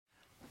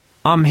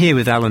I'm here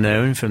with Alan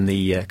Irwin from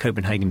the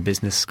Copenhagen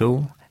Business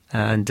School,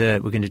 and we're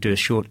going to do a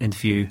short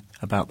interview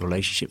about the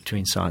relationship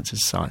between science and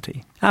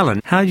society.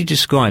 Alan, how do you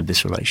describe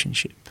this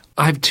relationship?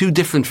 I have two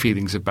different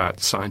feelings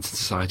about science and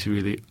society,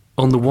 really.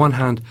 On the one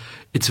hand,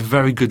 it's a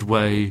very good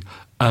way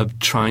of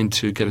trying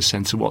to get a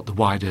sense of what the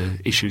wider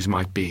issues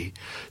might be.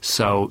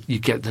 So you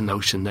get the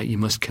notion that you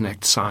must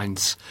connect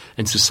science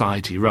and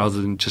society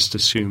rather than just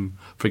assume,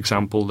 for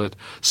example, that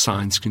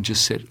science can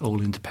just sit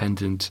all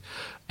independent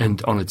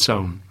and on its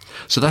own.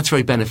 So that's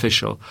very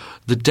beneficial.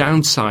 The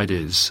downside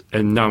is,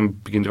 and now I'm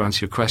beginning to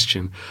answer your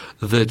question,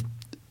 that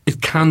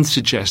it can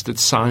suggest that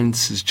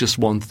science is just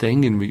one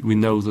thing, and we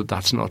know that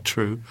that's not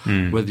true,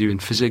 whether you're in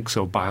physics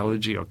or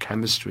biology or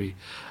chemistry.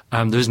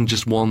 There isn't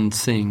just one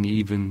thing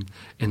even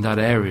in that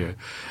area.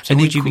 So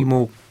would you be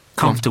more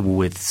comfortable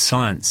with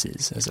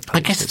sciences as opposed to I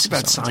guess it's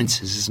about society?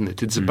 sciences, isn't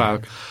it? It's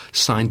about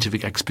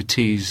scientific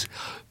expertise.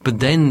 But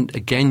then,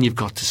 again, you've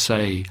got to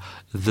say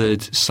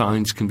that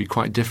science can be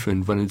quite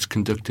different when it's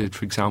conducted,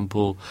 for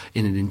example,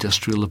 in an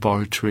industrial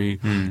laboratory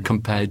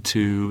compared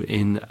to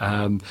in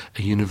a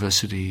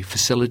university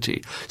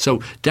facility.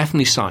 So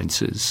definitely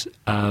sciences.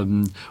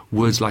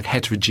 Words like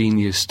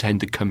heterogeneous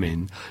tend to come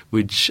in,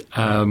 which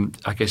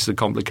I guess is a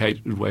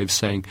complicated way of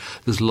saying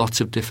there's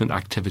lots of different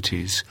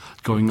activities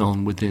going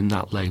on within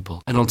that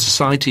label. And on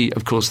society,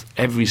 of course,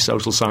 every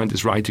social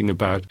scientist writing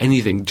about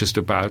anything just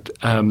about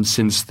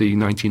since the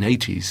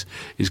 1980s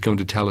is going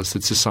to tell us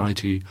that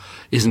society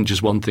isn't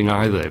just one thing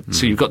either.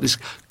 So you've got this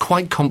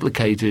quite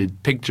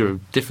complicated picture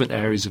of different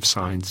areas of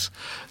science,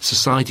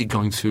 society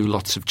going through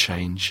lots of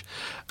change.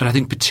 And I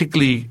think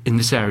particularly in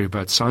this area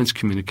about science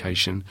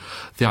communication,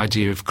 the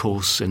idea, of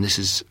course, and this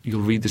is,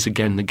 you'll read this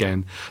again and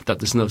again, that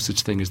there's no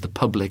such thing as the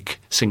public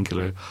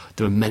singular.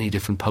 There are many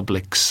different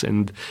publics,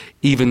 and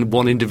even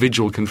one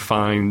individual can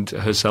find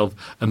herself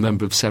a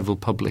member of several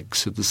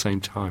publics at the same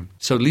time.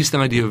 So at least the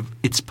idea of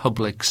its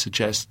public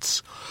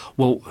suggests,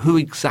 well, who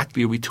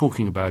exactly are we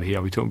talking about here?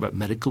 Are we talking about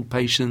medical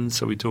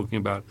patients? Are we talking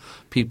about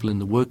people in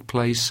the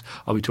workplace?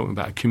 Are we talking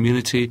about a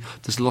community?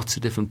 There's lots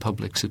of different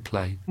publics at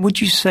play.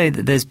 Would you say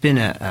that there's been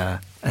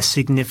a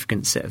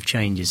significant set of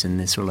changes in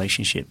this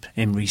relationship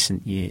in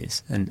recent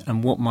years?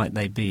 And what might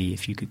they be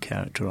if you could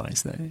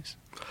characterise those?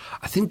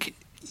 I think,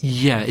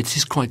 yeah, it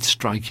is quite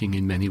striking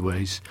in many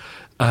ways.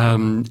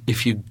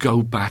 If you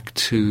go back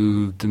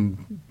to the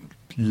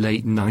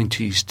late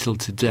 90s till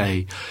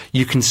today,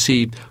 you can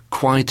see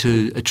quite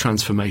a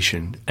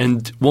transformation.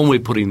 And one way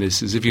of putting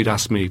this is, if you'd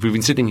asked me, if we've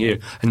been sitting here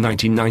in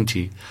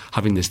 1990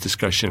 having this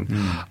discussion,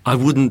 I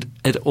wouldn't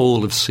at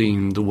all have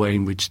seen the way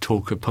in which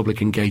talk of public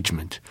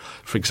engagement,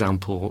 for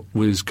example,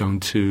 was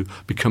going to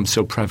become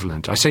so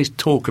prevalent. I say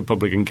talk of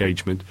public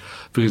engagement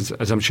because,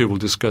 as I'm sure we'll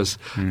discuss,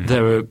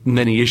 there are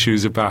many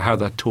issues about how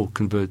that talk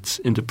converts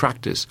into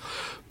practice.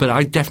 But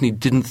I definitely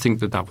didn't think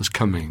that that was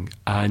coming.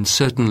 And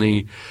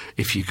certainly,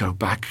 if you go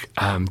back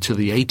to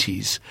the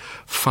 80s,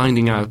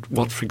 finding out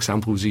what, for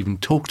example, was even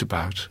talked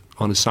about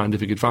on a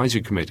scientific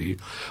advisory committee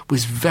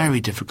was very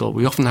difficult.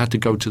 We often had to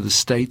go to the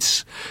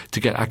States to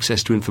get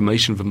access to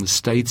information from the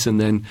States and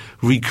then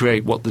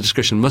recreate what the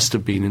discussion must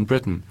have been in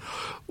Britain.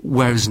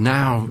 Whereas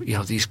now,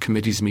 these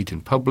committees meet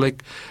in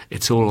public,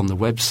 it's all on the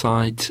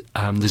website,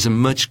 there's a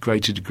much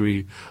greater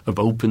degree of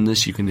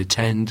openness, you can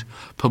attend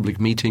public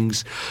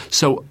meetings.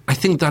 So I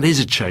think that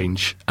is a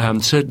change,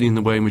 certainly in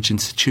the way in which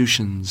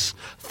institutions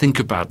think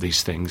about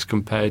these things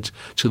compared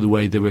to the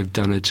way they would have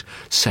done it,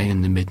 say,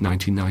 in the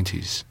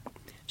mid-1990s.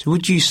 So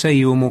would you say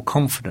you're more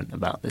confident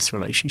about this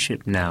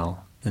relationship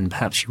now than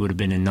perhaps you would have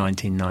been in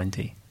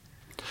 1990?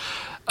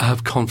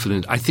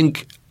 Confident. I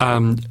think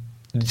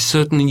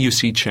certainly you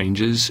see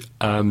changes.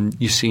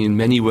 You see in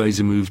many ways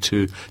a move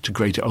to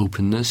greater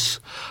openness.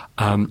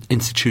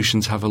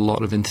 Institutions have a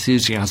lot of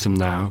enthusiasm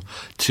now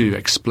to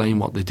explain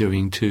what they're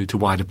doing to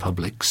wider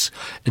publics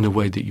in a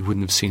way that you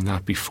wouldn't have seen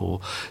that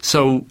before.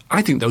 So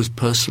I think those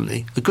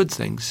personally are good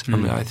things. I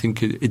mean, I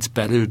think it's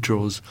better, it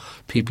draws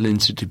people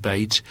into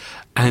debate,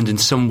 and in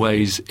some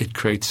ways it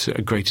creates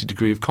a greater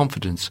degree of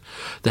confidence.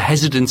 The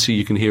hesitancy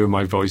you can hear in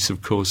my voice,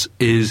 of course,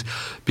 is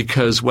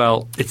because,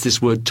 well, it's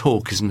this word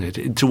talk, isn't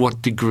it? To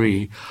what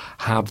degree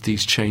have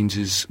these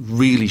changes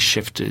really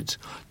shifted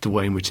the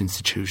way in which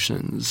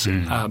institutions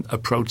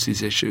approach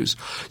these issues?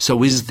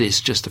 So is this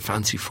just a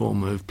fancy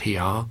form of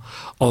PR,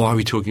 or are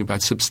we talking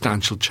about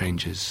substantial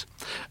changes?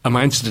 And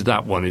my answer to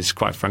that one is,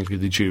 quite frankly,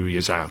 the jury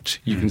is out.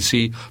 You can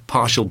see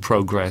partial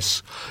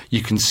progress.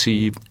 You can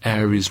see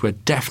areas where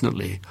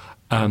definitely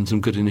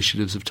some good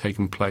initiatives have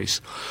taken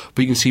place.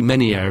 But you can see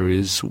many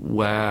areas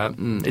where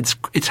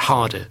it's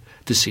harder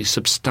to see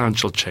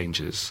substantial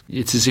changes.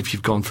 It's as if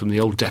you've gone from the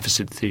old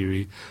deficit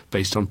theory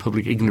based on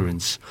public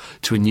ignorance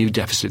to a new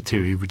deficit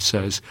theory which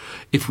says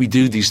if we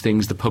do these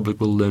things, the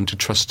public will learn to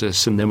trust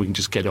us, and then we can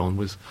just get on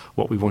with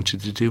what we wanted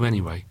to do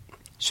anyway.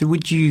 So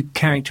would you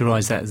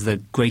characterise that as the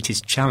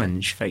greatest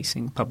challenge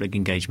facing public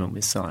engagement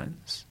with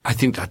science? I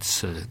think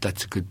that's a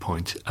good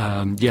point.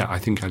 I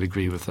think I'd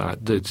agree with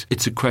that, that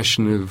it's a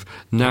question of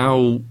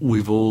now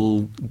we've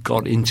all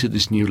got into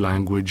this new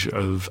language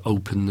of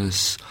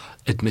openness,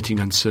 admitting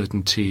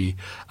uncertainty,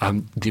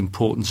 the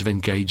importance of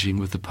engaging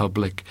with the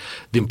public,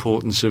 the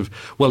importance of,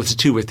 well, it's a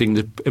two-way thing,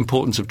 the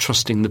importance of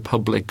trusting the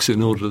publics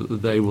in order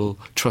that they will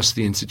trust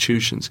the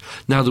institutions.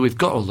 Now that we've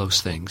got all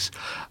those things,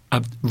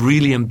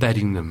 really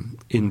embedding them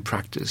in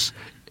practice.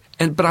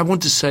 But I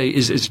want to say,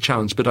 is a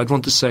challenge, but I'd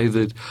want to say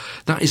that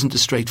isn't a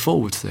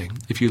straightforward thing.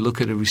 If you look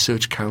at a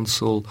research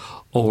council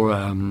or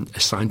a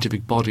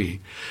scientific body,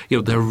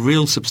 there are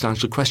real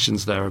substantial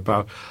questions there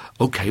about,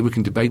 okay, we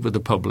can debate with the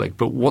public,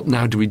 but what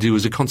now do we do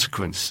as a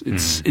consequence?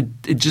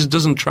 It just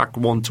doesn't track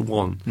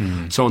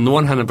one-to-one. So on the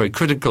one hand, I'm very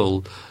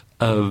critical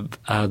of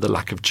the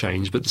lack of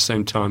change, but at the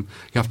same time,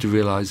 you have to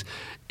realise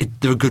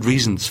there are good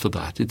reasons for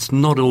that. It's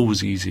not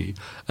always easy.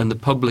 And the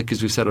public,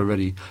 as we've said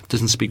already,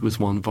 doesn't speak with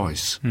one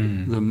voice.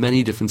 There are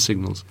many different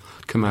signals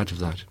come out of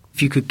that.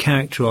 If you could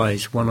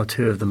characterise one or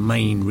two of the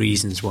main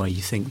reasons why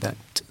you think that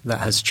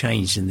has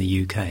changed in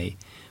the UK,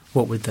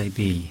 what would they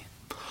be?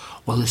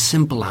 Well, the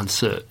simple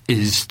answer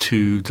is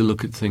to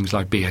look at things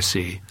like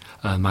BSE,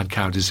 mad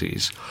cow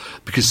disease,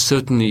 because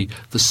certainly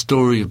the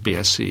story of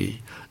BSE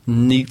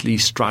neatly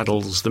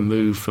straddles the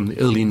move from the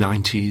early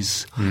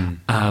 90s,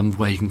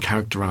 where you can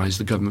characterise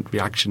the government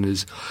reaction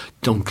as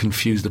don't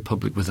confuse the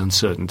public with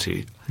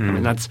uncertainty. I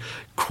mean, that's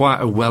quite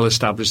a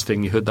well-established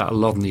thing. You heard that a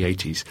lot in the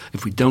 80s.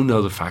 If we don't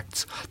know the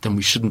facts, then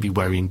we shouldn't be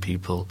worrying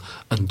people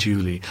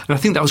unduly. And I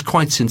think that was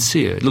quite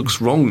sincere. It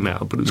looks wrong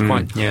now, but it was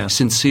quite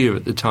sincere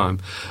at the time.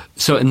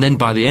 So, and then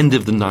by the end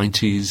of the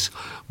 90s,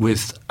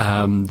 with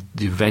the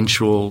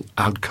eventual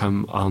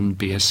outcome on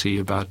BSE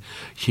about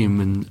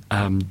human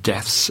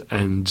deaths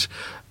and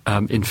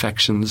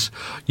infections,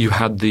 you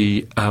had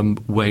the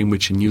way in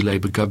which a new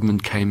Labour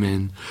government came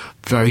in,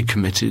 very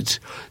committed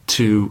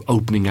to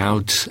opening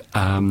out,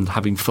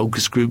 having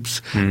focus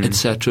groups,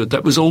 etc.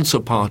 That was also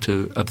part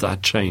of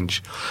that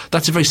change.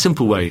 That's a very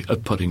simple way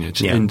of putting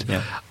it.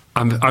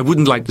 I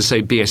wouldn't like to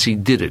say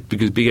BSE did it,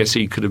 because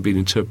BSE could have been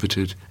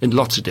interpreted in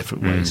lots of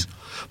different ways.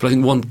 But I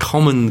think one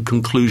common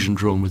conclusion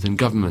drawn within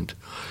government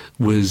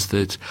was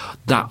that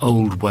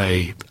old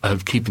way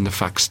of keeping the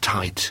facts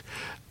tight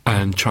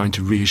and trying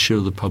to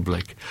reassure the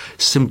public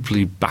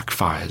simply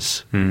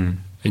backfires.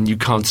 And you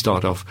can't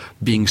start off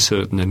being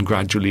certain and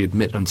gradually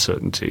admit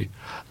uncertainty,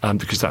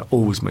 because that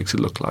always makes it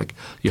look like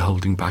you're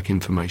holding back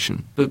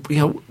information. But,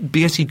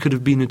 BSE could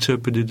have been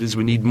interpreted as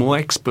we need more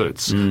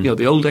experts.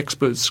 The old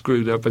experts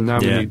screwed up and now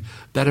we need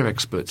better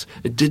experts.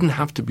 It didn't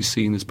have to be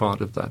seen as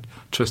part of that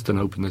trust and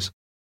openness.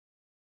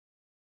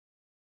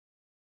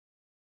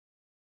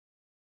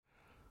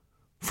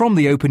 From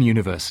the Open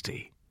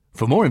University.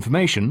 For more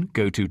information,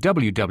 go to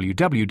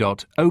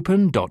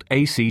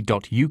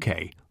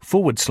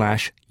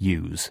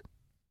www.open.ac.uk/use.